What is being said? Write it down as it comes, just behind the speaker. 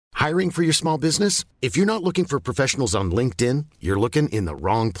Hiring for your small business? If you're not looking for professionals on LinkedIn, you're looking in the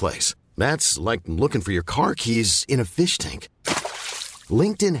wrong place. That's like looking for your car keys in a fish tank.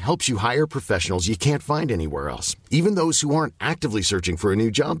 LinkedIn helps you hire professionals you can't find anywhere else, even those who aren't actively searching for a new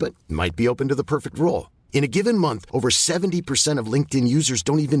job but might be open to the perfect role. In a given month, over 70% of LinkedIn users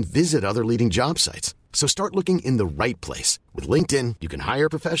don't even visit other leading job sites. So start looking in the right place. With LinkedIn, you can hire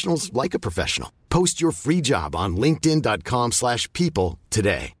professionals like a professional. Post your free job on linkedin.com/people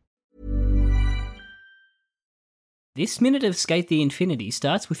today. This minute of Skate the Infinity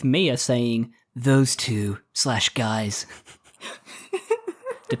starts with Mia saying, "those two/guys."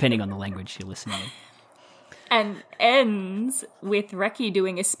 Depending on the language you're listening in. And ends with Reki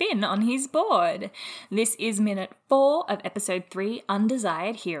doing a spin on his board. This is minute 4 of episode 3,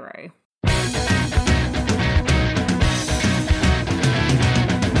 Undesired Hero.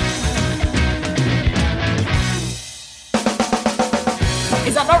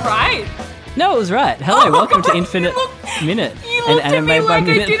 Is that not right? No, it was right. Hello, welcome to Infinite Minute, an anime by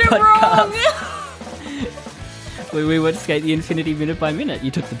minute podcast. Where we would skate the Infinity minute by minute.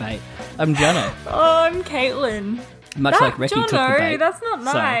 You took the bait. I'm Jono. Oh, I'm Caitlin. Much like Reki took the bait. That's not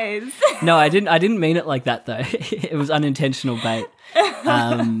nice. So, no, I didn't mean it like that though. It was unintentional bait.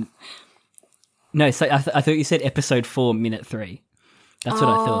 No, so I thought you said episode 4, minute 3. That's what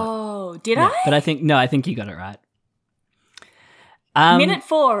I thought. Oh, did I? But I think you got it right. Minute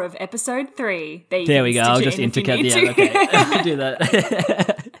 4 of episode 3. There we go. I'll just intercut the other. Okay, I'll do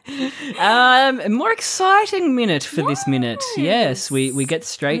that. A more exciting minute for this minute. Yes, we get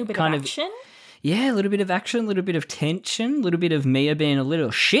straight kind of action. Yeah, a little bit of action, a little bit of tension, a little bit of Mia being a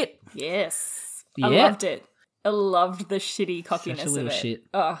little shit. Yes, yeah. I loved it. I loved the shitty cockiness Such a little of it. shit.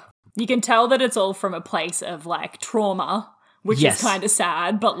 Oh, you can tell that it's all from a place of like trauma, which is kind of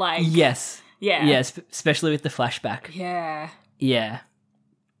sad, but like yes, yeah, especially with the flashback. Yeah.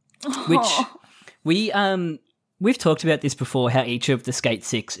 Which we've talked about this before, how each of the Skate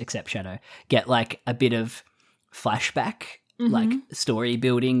 6, except Shadow, get like a bit of flashback, like story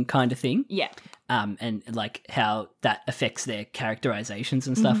building kind of thing. Yeah. And like how that affects their characterizations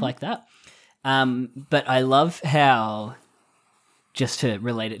and stuff like that. But I love how, just to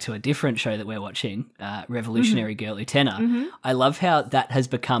relate it to a different show that we're watching, Revolutionary Girl Utena, I love how that has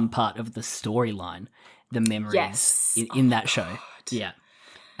become part of the storyline, the memories in that show. Yeah.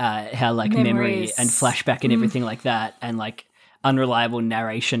 How like memory and flashback and everything like that, and like unreliable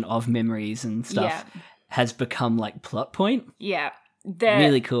narration of memories and stuff has become like plot point. Yeah.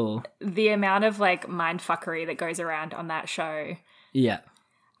 Really cool. The amount of like mindfuckery that goes around on that show. Yeah.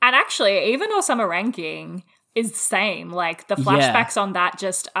 And actually, even Osama Ranking is the same. Like the flashbacks on that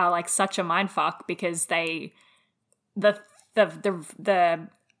just are like such a mindfuck because the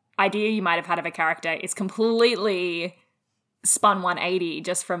idea you might have had of a character is completely spun 180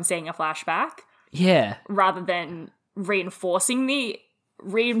 just from seeing a flashback. Yeah. Rather than reinforcing the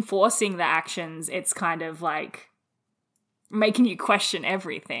actions, it's kind of like making you question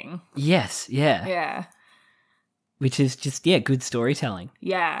everything. Yes, yeah. Yeah. Which is just, good storytelling.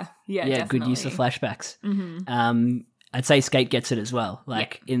 Yeah, definitely. Good use of flashbacks. I'd say Skate gets it as well.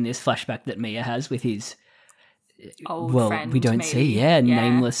 Like in this flashback that Mia has with his old friend, we don't maybe. see,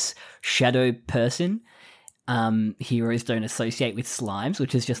 nameless shadow person. Heroes don't associate with slimes,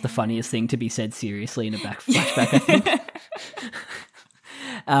 which is just the funniest thing to be said seriously in a flashback, I think.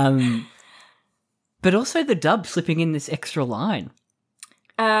 But also the dub slipping in this extra line.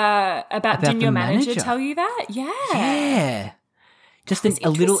 About didn't your manager tell you that? Yeah. Yeah. Just a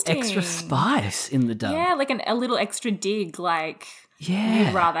little extra spice in the dub. Yeah, like a little extra dig, like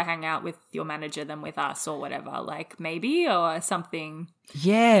you'd rather hang out with your manager than with us or whatever, like maybe, or something.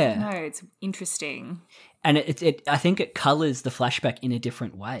 Yeah. No, it's interesting. And it I think it colours the flashback in a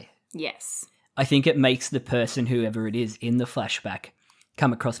different way. Yes. I think it makes the person, whoever it is in the flashback,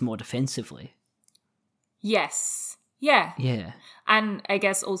 come across more defensively. Yes. Yeah. Yeah. And I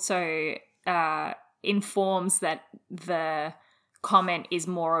guess also informs that the comment is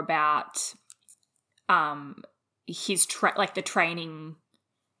more about his the training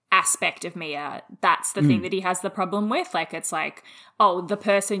aspect of Mia. That's the thing that he has the problem with. Like, it's like, oh, the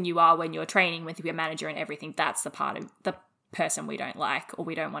person you are when you're training with your manager and everything, that's the part of the person we don't like or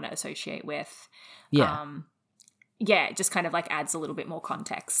we don't want to associate with. Yeah. It just kind of like adds a little bit more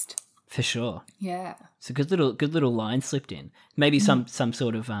context. For sure. Yeah. It's a good little line slipped in. Maybe some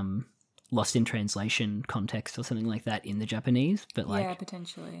sort of lost in translation context or something like that in the Japanese, but like, yeah,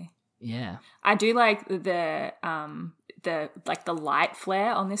 potentially. Yeah. I do like the light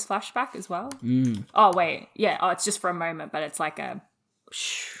flare on this flashback as well. Oh wait, yeah. Oh, it's just for a moment, but it's like a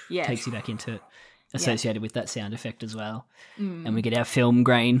takes you back into it. associated with that sound effect as well. And we get our film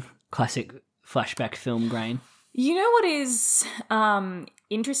grain, classic flashback film grain. You know what is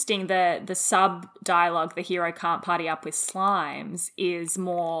interesting? The sub dialogue, the hero can't party up with slimes, is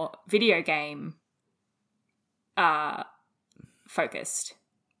more video game focused.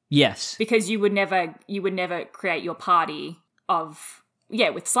 Yes. Because you would never create your party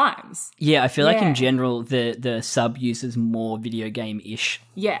with slimes. Yeah, I feel like in general the sub uses more video game-ish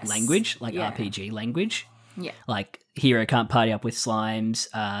language, like RPG language. Yeah. Like, hero can't party up with slimes,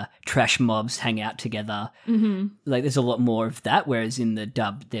 trash mobs hang out together. Mm-hmm. Like, there's a lot more of that, whereas in the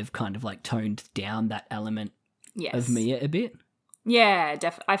dub, they've kind of, like, toned down that element of Mia a bit. Yeah,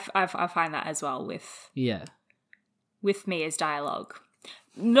 I find that as well with Mia's dialogue.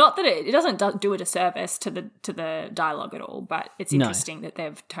 Not that it doesn't do a disservice to the dialogue at all, but it's interesting that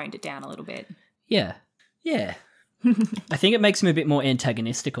they've toned it down a little bit. Yeah. Yeah. I think it makes him a bit more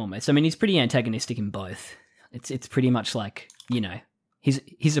antagonistic almost. I mean, he's pretty antagonistic in both. It's pretty much like, you know,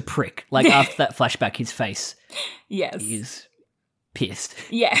 he's a prick. Like, after that flashback, his face is pissed.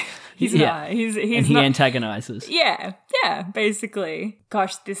 Yeah. He's not. He's and he antagonizes. Yeah, basically.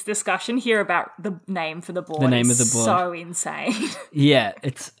 Gosh, this discussion here about the name for the board is so insane. Yeah,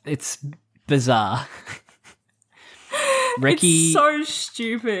 it's bizarre. Reki, it's so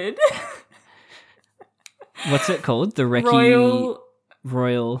stupid. What's it called? The Reki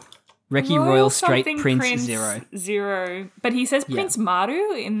Royal Straight Prince Zero. But he says Prince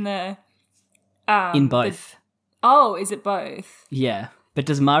Maru in the... in both. Is it both? Yeah. But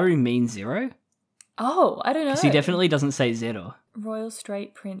does Maru mean zero? Oh, I don't know. Because he definitely doesn't say zero. Royal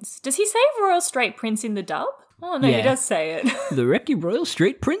Straight Prince. Does he say Royal Straight Prince in the dub? Oh, no, he does say it. The Reki Royal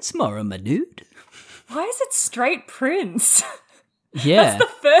Straight Prince Maru, my dude. Why is it Straight Prince? Yeah. That's the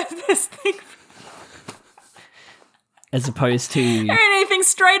furthest thing. As opposed to... anything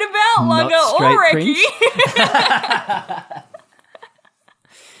straight about Lunga or Reki.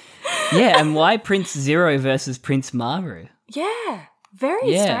 Yeah, and why Prince Zero versus Prince Maru? Yeah,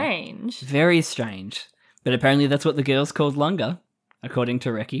 very strange. Very strange. But apparently that's what the girls called Lunga, according to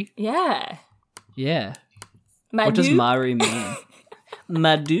Reki. Yeah. Yeah. My what dude? does Maru mean?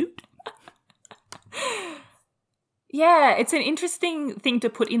 My dude? Yeah, it's an interesting thing to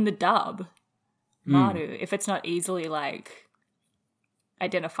put in the dub. Maru, if it's not easily, like,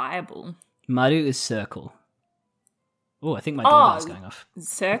 identifiable. Maru is circle. Oh, I think my doorbell's going off.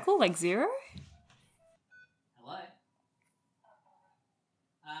 Circle? Like zero? Hello?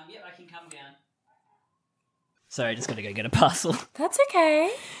 Yep, I can come down. Sorry, I just got to go get a parcel. That's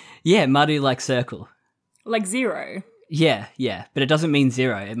okay. Yeah, Maru like circle. Like zero? Yeah, but it doesn't mean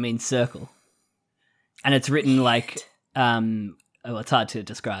zero, it means circle. And it's written like, it's hard to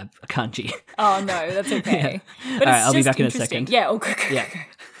describe a kanji. Oh, no, that's okay. Yeah. But all right, it's I'll be just back in a second. Yeah, okay. Yeah.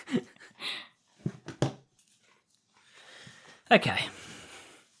 Okay.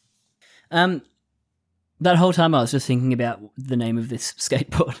 That whole time I was just thinking about the name of this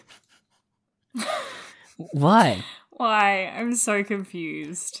skateboard. Why? Why? I'm so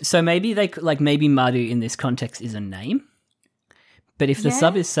confused. So maybe maybe Maru in this context is a name, but if the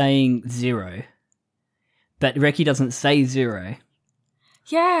sub is saying zero, but Reki doesn't say zero.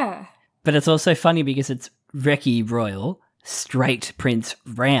 Yeah. But it's also funny because it's Reki Royal Straight Prince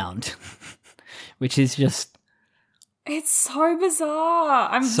Round, which is just... It's so bizarre.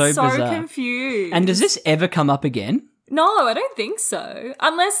 I'm so bizarre. confused. And does this ever come up again? No, I don't think so.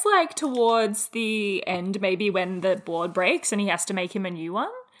 Unless, like, towards the end, maybe when the board breaks and he has to make him a new one.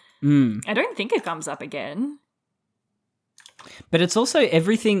 I don't think it comes up again. But it's also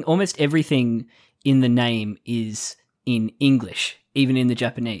almost everything in the name is in English, even in the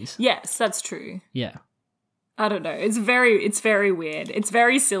Japanese. Yes, that's true. Yeah. I don't know. It's very weird. It's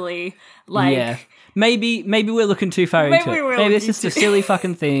very silly. Like... Yeah. Maybe we're looking too far into it. Maybe it's just a silly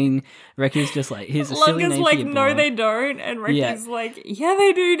fucking thing. Reki's just like, here's a silly name like, for your no, board. they don't. And Reki's like, yeah,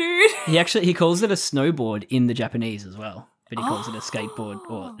 they do, dude. He calls it a snowboard in the Japanese as well. But he calls it a skateboard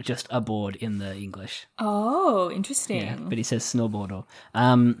or just a board in the English. Oh, interesting. Yeah, but he says snowboard.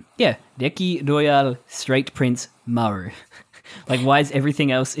 Reki Royal Straight Prince Maru. Like, why is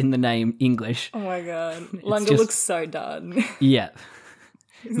everything else in the name English? Oh my god. Lunga looks so done. Yeah.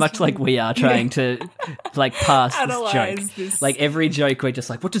 Much like we are trying to, like, pass Analyze this joke. this. Like, every joke we're just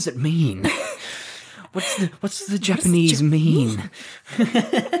like, what does it mean? What's the Japanese mean?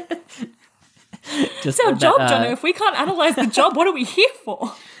 It's our job, Jono. If we can't analyze the job, what are we here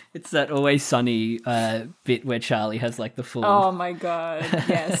for? It's that Always Sunny bit where Charlie has, like, the full... Oh my god,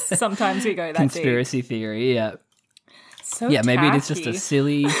 yes. Sometimes we go that conspiracy theory, yeah. So maybe it is tacky. just a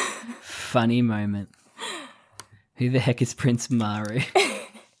silly, funny moment. Who the heck is Prince Maru?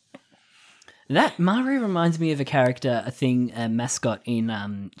 That Maru reminds me of a character, a mascot in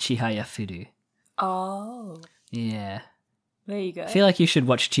Chihaya Furu. Oh, Yeah. there you go. I feel like you should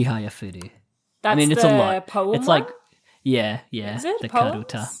watch Chihaya Furu. That's I mean, it's the a lot. poem It's one? like, yeah, Is it the poems?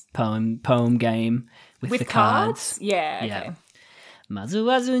 Karuta poem game with the cards. Yeah, okay. Yeah.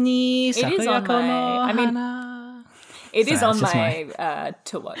 Mazuwazu ni It is on sakura ko no my- I mean- hana. It is Sorry, on it's just my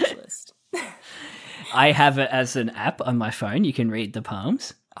to watch list. I have it as an app on my phone. You can read the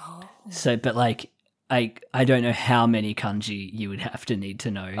poems. Oh. So, but like, I don't know how many kanji you would have to need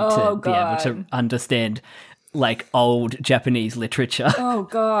to know Oh, to be able to God. understand like old Japanese literature. Oh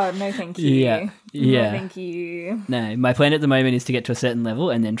God, no thank you. Yeah, yeah. No thank you. No, my plan at the moment is to get to a certain level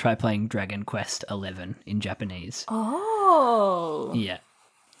and then try playing Dragon Quest 11 in Japanese. Oh. Yeah.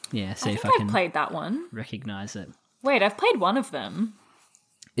 Yeah, see I if think I I've can played that one. recognize it. Wait, I've played one of them.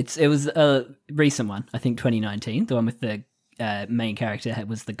 It was a recent one, I think 2019. The one with the main character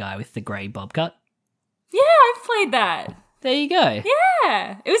was the guy with the grey bob cut. Yeah, I've played that. There you go.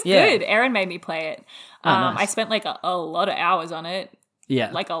 Yeah, it was Yeah. good. Aaron made me play it. Oh, nice. I spent like a lot of hours on it.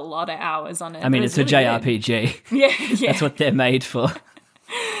 Yeah. Like a lot of hours on it. I mean, It it's was a really good. JRPG. Yeah, yeah. That's what they're made for.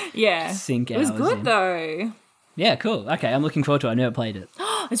 Yeah. Sink It was hours good in. though. Yeah, cool. Okay, I'm looking forward to it. I never played it.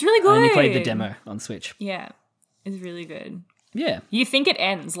 It's really I good. only played the demo on Switch. Yeah. It's really good. Yeah. You think it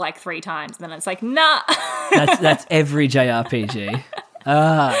ends like 3 times, and then it's like, nah. That's every JRPG.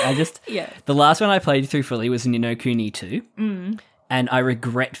 Yeah. The last one I played through fully was Ni no Kuni 2. And I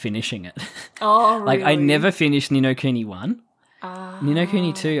regret finishing it. Oh, really? Like I never finished Ni no Kuni 1. Ni no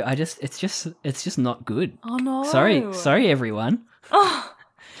Kuni 2, it's just not good. Oh no. Sorry everyone.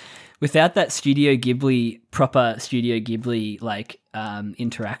 Without that proper Studio Ghibli like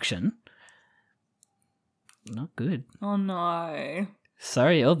interaction, not good. Oh no.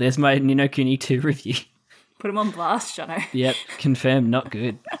 Sorry, there's my Ni no Kuni 2 review. Put him on blast, Jono. Yep, confirmed, not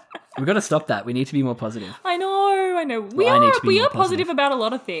good. We've got to stop that. We need to be more positive. I know. I need to be We more are positive. positive about a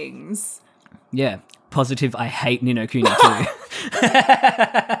lot of things. Yeah, positive. I hate Ni no Kuni 2.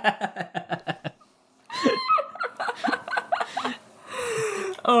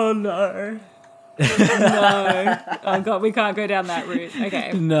 Oh no. No. Oh god, we can't go down that route.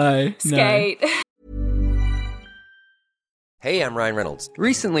 Okay. No. Skate. Hey, I'm Ryan Reynolds.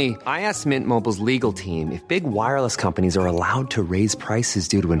 Recently, I asked Mint Mobile's legal team if big wireless companies are allowed to raise prices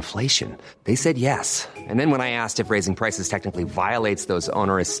due to inflation. They said yes. And then when I asked if raising prices technically violates those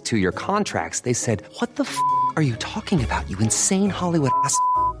onerous 2-year contracts, they said, "What the f*** are you talking about, you insane Hollywood ass?"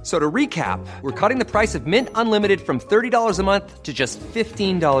 So to recap, we're cutting the price of Mint Unlimited from $30 a month to just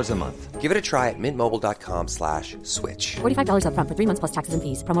 $15 a month. Give it a try at mintmobile.com/switch. $45 up front for 3 months plus taxes and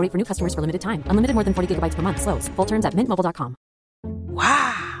fees. Promo rate for new customers for limited time. Unlimited more than 40 gigabytes per month. Slows full terms at mintmobile.com.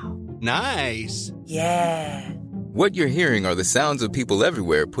 Nice. What you're hearing are the sounds of people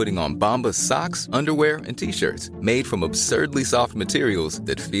everywhere putting on Bombas socks, underwear, and T-shirts made from absurdly soft materials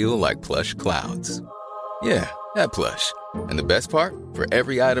that feel like plush clouds. Yeah, that plush. And the best part? For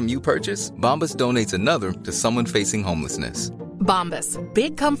every item you purchase, Bombas donates another to someone facing homelessness. Bombas.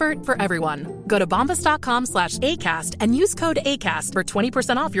 Big comfort for everyone. Go to bombas.com/ACAST and use code ACAST for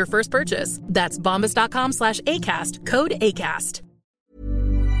 20% off your first purchase. That's bombas.com/ACAST. Code ACAST.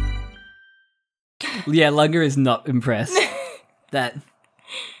 Yeah, Lunga is not impressed. That.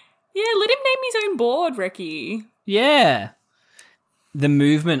 Yeah, let him name his own board, Ricky. Yeah. The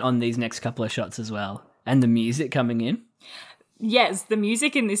movement on these next couple of shots as well, and the music coming in. Yes, the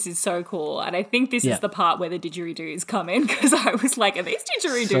music in this is so cool, and I think this Yeah. is the part where the didgeridoos come in, because I was like, are these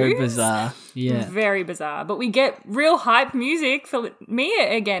didgeridoos? So bizarre. Yeah. Very bizarre. But we get real hype music for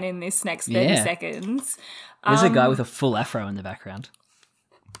Mia again in this next 30 Yeah. seconds. There's a guy with a full afro in the background.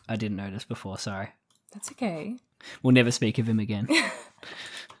 I didn't notice before, sorry. That's okay. We'll never speak of him again.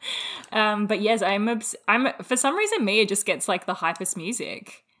 But yes, I'm for some reason Mia just gets like the hypest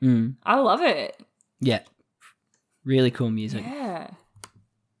music. I love it. Yeah. Really cool music. Yeah.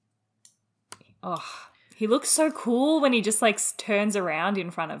 Oh, he looks so cool when he just like turns around in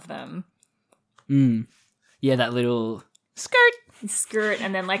front of them. Yeah, that little skirt. Skirt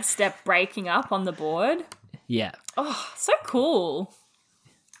and then like step breaking up on the board. Yeah. Oh, so cool.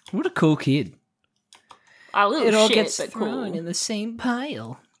 What a cool kid. A little It all shit, gets but thrown cool. in the same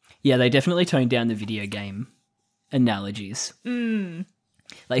pile. Yeah, they definitely toned down the video game analogies.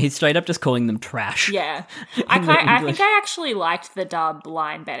 Like he's straight up just calling them trash. Yeah. In the I think English. I actually liked the dub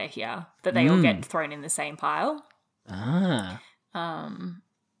line better here, that they all get thrown in the same pile. I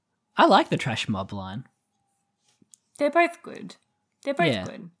like the trash mob line. They're both good. They're both Yeah.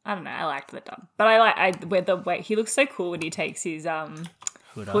 good. I don't know, I liked the dub. But I where the way he looks so cool when he takes his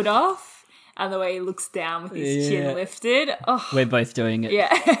hood off and the way he looks down with his Yeah. chin lifted. Oh We're both doing it.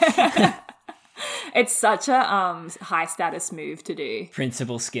 yeah. It's such a high status move to do.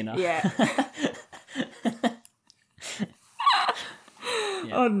 Principal Skinner. Yeah.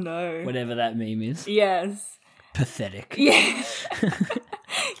 Oh no. Whatever that meme is. Yes. Pathetic. Yeah.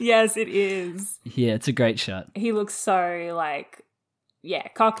 Yes, it is. Yeah, it's a great shot. He looks so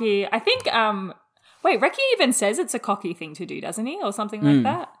cocky. I think Reki even says it's a cocky thing to do, doesn't he? Or something like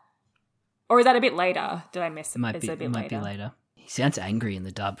that? Or is that a bit later? Did I miss it? It might be later. He sounds angry in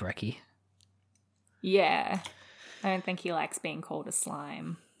the dub, Reki. Yeah. I don't think he likes being called a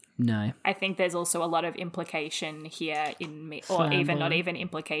slime. No. I think there's also a lot of implication here in me, or Slime even boy. not even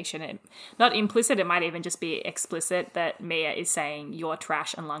implication, not implicit, it might even just be explicit that Mia is saying you're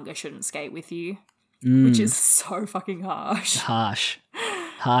trash and Lunga shouldn't skate with you, which is so fucking harsh. Harsh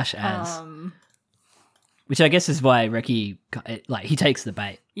as. Which I guess is why Reki, he takes the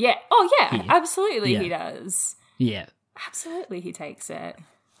bait. Yeah. Oh, yeah. Here. Absolutely, Yeah. he does. Yeah. Absolutely, he takes it.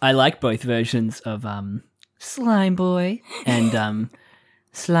 I like both versions of Slime Boy and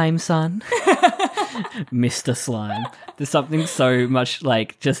Slime Son. Mr. Slime. There's something so much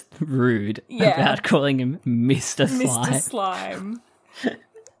just rude about calling him Mr. Slime. Mr. Slime.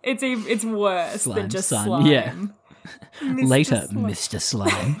 It's worse Slime than just son, slime. yeah. Mr. Later, Slime. Mr.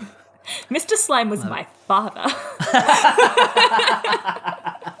 Slime. Mr. Slime was my father.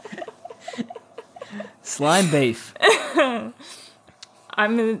 Slime beef. I'm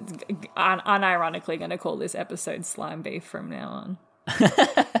unironically going to call this episode Slime Beef from now on.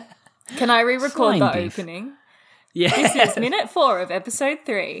 Can I re-record Slime the beef. opening? Yeah. This is minute 4 of episode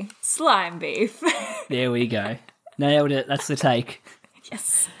 3, Slime Beef. There we go. Nailed it. That's the take.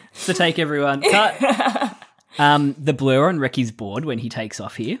 Yes. It's the take, everyone. Cut. The blur on Reki's board when he takes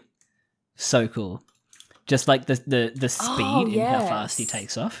off here, so cool. Just like the speed and how fast he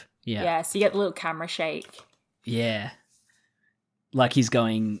takes off. Yeah. Yeah, so you get a little camera shake. Yeah. Like he's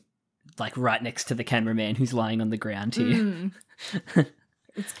going right next to the cameraman who's lying on the ground here.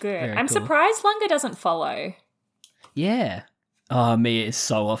 It's good. Very I'm cool. surprised Lunga doesn't follow. Yeah. Oh, Mia is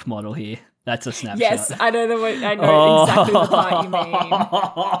so off model here. That's a snapshot. Yes, I know exactly the part you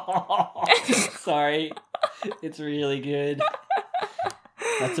mean. Sorry. It's really good.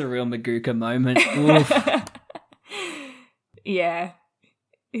 That's a real Maguka moment. Oof. Yeah.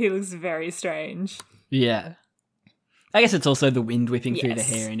 He looks very strange. Yeah. I guess it's also the wind whipping through the Yes.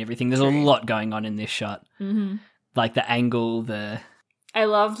 hair and everything. There's a lot going on in this shot. Mm-hmm. Like the angle, I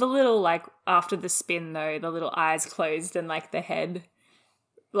love the little, after the spin, though, the little eyes closed and, the head,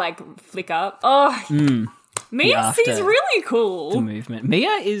 flick up. Oh, Mia, he's after- really cool. the movement. Mia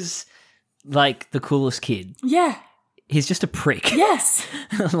is, the coolest kid. Yeah. He's just a prick. Yes.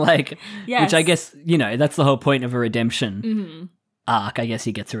 Yes. Which I guess, that's the whole point of a redemption arc. I guess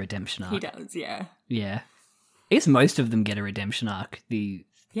he gets a redemption arc. He does, yeah. Yeah. I guess most of them get a redemption arc, the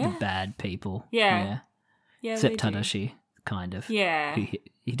bad people. Yeah. Yeah, Except they do. Tadashi, kind of. Yeah.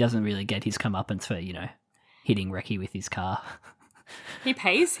 He doesn't really get his comeuppance for, hitting Reki with his car. He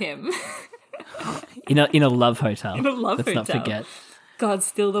pays him. In a love hotel. In a love Let's not hotel. forget. God,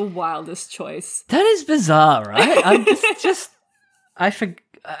 still the wildest choice. That is bizarre, right? I'm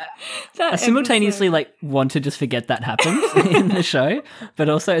I simultaneously want to just forget that happens in the show, but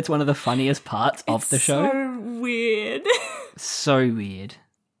also it's one of the funniest parts of the show. So weird. So weird.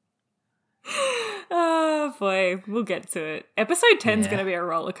 Oh boy, we'll get to it. Episode 10 is Yeah. going to be a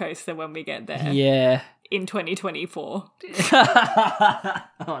roller coaster when we get there Yeah. in 2024.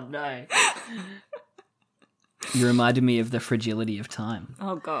 Oh no. You reminded me of the fragility of time.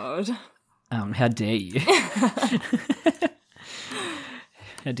 Oh god. How dare you?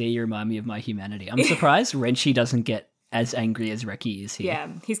 How dare you remind me of my humanity? I'm surprised Renshi doesn't get as angry as Reki is here. Yeah,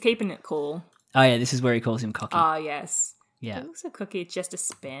 he's keeping it cool. Oh yeah, this is where he calls him cocky. Ah, yes. Yeah. It looks like Cookie, it's just a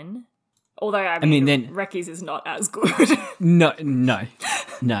spin. Although, I mean, mean then- Reki's is not as good. No.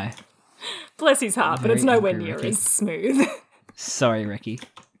 Bless his heart, but Very it's nowhere angry near Reki. as smooth. Sorry, Reki.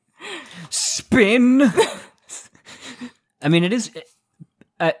 Spin! I mean, it is...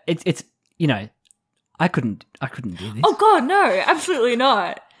 it's I couldn't do this. Oh god, no, absolutely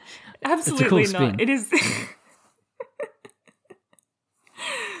not. Absolutely cool not. spin. It is...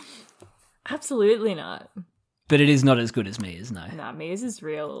 Absolutely not. But it is not as good as Mia's, no. Nah, Mia's is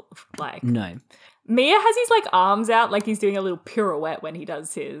real, No. Mia has his, arms out like he's doing a little pirouette when he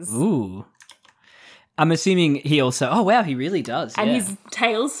does his. Ooh. I'm assuming he also... Oh, wow, he really does, And yeah. his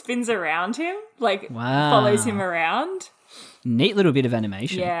tail spins around him, Wow. follows him around. Neat little bit of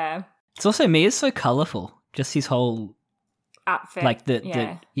animation. Yeah. It's also... Mia's so colourful. Just his whole... Outfit. And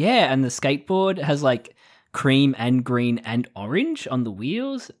the skateboard has, cream and green and orange on the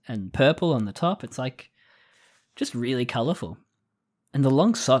wheels and purple on the top. It's, just really colourful. And the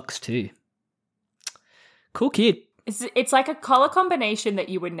long socks, too. Cool kid. It's like a color combination that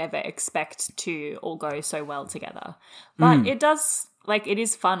you would never expect to all go so well together. But it does, like, it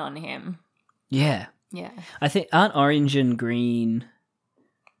is fun on him. Yeah. Yeah. I think aren't orange and green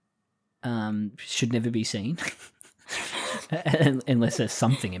should never be seen. Unless there's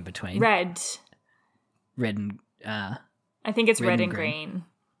something in between. Red and I think it's red and green.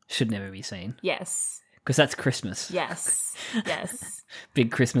 Should never be seen. Yes. Because that's Christmas. Yes. Yes.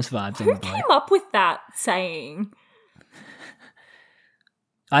 Big Christmas vibes. Who came up with that saying?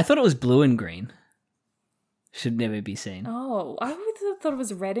 I thought it was blue and green. Should never be seen. Oh, I would have thought it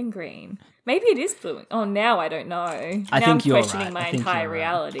was red and green. Maybe it is blue. Oh, now I don't know. I now think I'm you're questioning right. my entire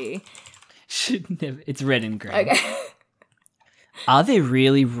reality. Should never. It's red and green. Okay. Are there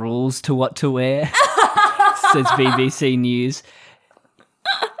really rules to what to wear? Says BBC News.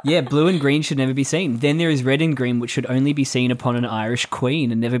 Yeah, blue and green should never be seen. Then there is red and green, which should only be seen upon an Irish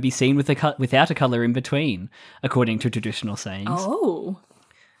queen and never be seen without a colour in between, according to traditional sayings. Oh,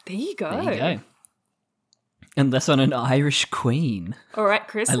 there you go. There you go. Unless on an Irish queen. Or at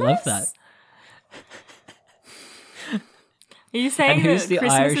Christmas. I love that. Are you saying And who's that the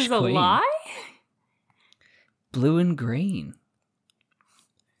Christmas Irish is a queen? lie? Blue and green.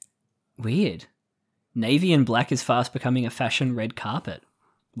 Weird. Navy and black is fast becoming a fashion red carpet.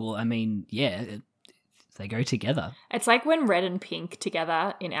 Well, I mean, yeah, they go together. It's like when red and pink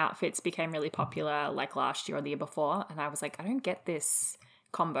together in outfits became really popular, like last year or the year before, and I was like, I don't get this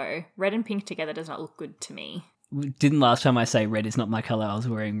combo. Red and pink together does not look good to me. Didn't last time I say red is not my colour, I was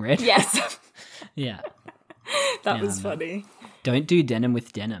wearing red? Yes. Yeah. That was funny. Don't do denim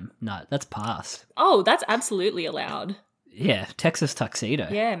with denim. No, that's past. Oh, that's absolutely allowed. Yeah, Texas tuxedo.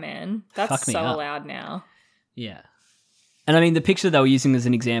 Yeah, man. That's Fuck me so up. allowed now. Yeah. And I mean, the picture they were using as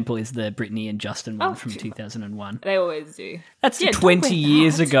an example is the Britney and Justin one from 2001. They always do. That's Yeah, don't 20 wear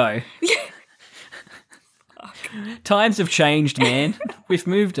years that. ago. Times have changed, man. We've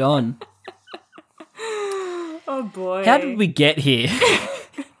moved on. Oh, boy. How did we get here?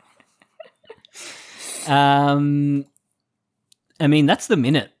 I mean, that's the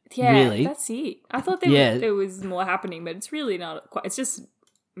minute, Yeah, really. that's it. I thought there was more happening, but it's really not quite. It's just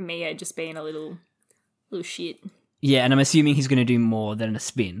Mia just being a little shit. Yeah, and I'm assuming he's going to do more than a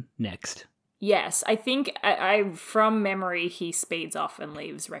spin next. Yes, I think I from memory he speeds off and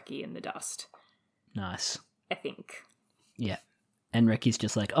leaves Reki in the dust. Nice. I think. Yeah. And Reki's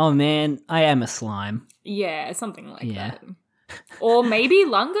just like, oh man, I am a slime. Yeah, something like Yeah. that. Or maybe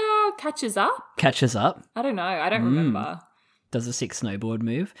Lunga catches up? Catches up. I don't know. I don't remember. Does a sick snowboard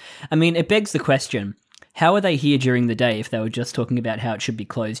move. I mean, it begs the question, how are they here during the day if they were just talking about how it should be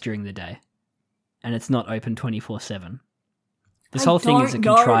closed during the day? And it's not open 24/7. This whole thing is a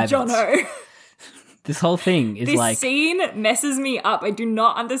contrivance. Jono. This whole thing is This like... scene messes me up. I do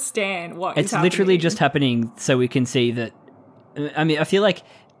not understand what is It's happening. literally just happening so we can see that... I mean, I feel like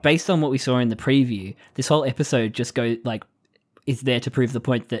based on what we saw in the preview, this whole episode just is there to prove the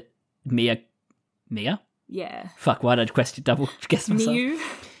point that Mia? Yeah. Fuck, why did I double guess myself?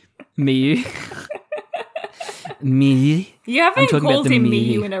 Miyu. Miyu. You haven't talking about called the him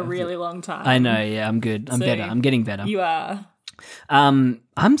Miyu. Miyu in a really long time. I know, yeah, I'm good. I'm So, better. I'm getting better. You are.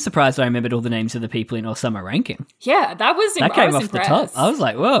 I'm surprised I remembered all the names of the people in Osama ranking. Yeah, that was That I came was off impressed. the top. I was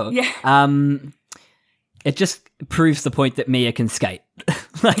like, whoa. Yeah. It just proves the point that Mia can skate.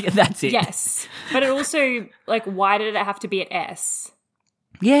 Like, that's it. Yes. But it also, like, why did it have to be at S?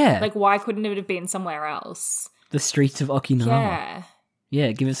 Yeah. Like, why couldn't it have been somewhere else? The streets of Okinawa. Yeah.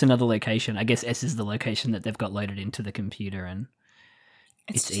 Yeah, give us another location. I guess S is the location that they've got loaded into the computer, and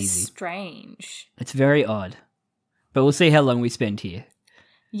it's just easy. strange. It's very odd. But we'll see how long we spend here.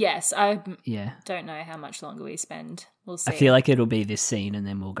 Yes, I Yeah. don't know how much longer we spend. We'll see. I feel like it'll be this scene and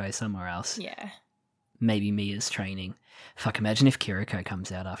then we'll go somewhere else. Yeah. Maybe Mia's training. Fuck, imagine if Kiriko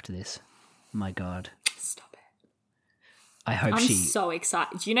comes out after this. My God. Stop it. I hope I'm she... so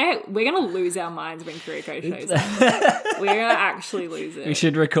excited. Do you know, we're going to lose our minds when Kiriko shows up. We're going to actually lose it. We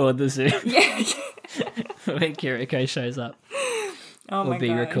should record the Zoom Yeah. when Kiriko shows up. Oh my We'll be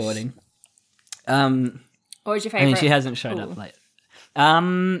gosh. recording. What was your I favourite? mean, she hasn't shown up late.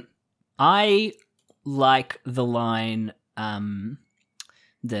 I like the line,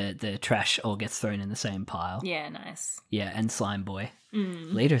 the trash all gets thrown in the same pile. Yeah, nice. Yeah, and Slime Boy.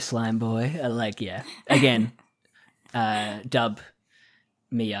 Later, Slime Boy. I like, yeah. Again, dub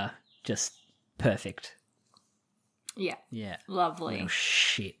Mia, just perfect. Yeah. Yeah. Lovely. Oh,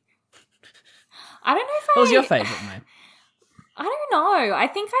 shit. I don't know if What was your favourite, mate? I don't know. I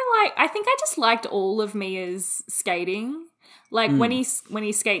think I just liked all of Mia's skating. Like when he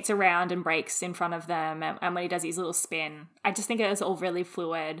skates around and breaks in front of them and when he does his little spin. I just think it was all really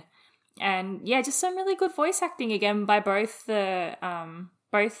fluid. And yeah, just some really good voice acting again by both the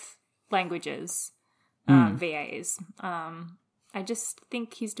both languages VAs. I just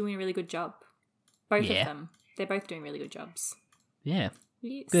think he's doing a really good job. Both of them. They're both doing really good jobs. Yeah.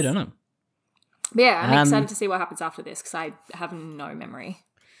 Yes. Good on him. Yeah, I'm excited to see what happens after this because I have no memory.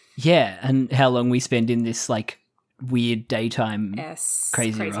 Yeah, and how long we spend in this like weird daytime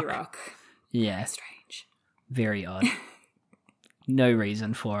crazy rock. Yeah. Very strange. Very odd. No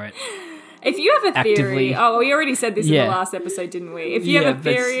reason for it. If you have a theory, we already said this in the last episode, didn't we? If you have a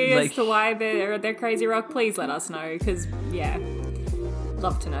theory as to why they're crazy rock, please let us know because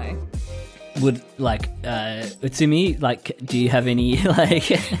love to know. Would Utsumi, do you have any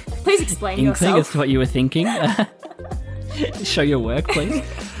please explain inkling yourself as to what you were thinking? Show your work, please.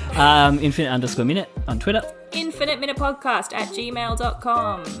 Infinite_minute on Twitter.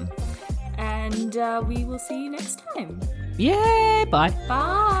 infiniteminutepodcast@gmail.com. And we will see you next time. Yeah, bye.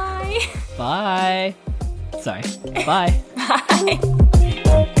 Bye. Bye. Sorry. Bye. Bye.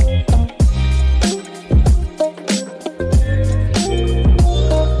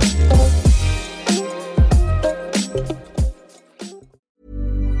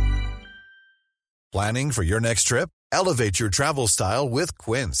 Planning for your next trip? Elevate your travel style with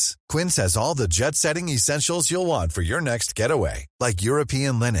Quince. Quince has all the jet-setting essentials you'll want for your next getaway, like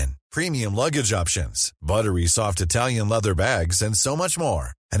European linen, premium luggage options, buttery soft Italian leather bags, and so much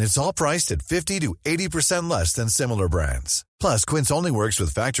more. And it's all priced at 50 to 80% less than similar brands. Plus, Quince only works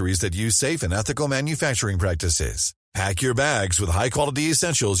with factories that use safe and ethical manufacturing practices. Pack your bags with high-quality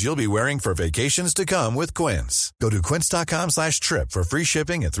essentials you'll be wearing for vacations to come with Quince. Go to quince.com/trip for free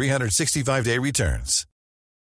shipping and 365-day returns.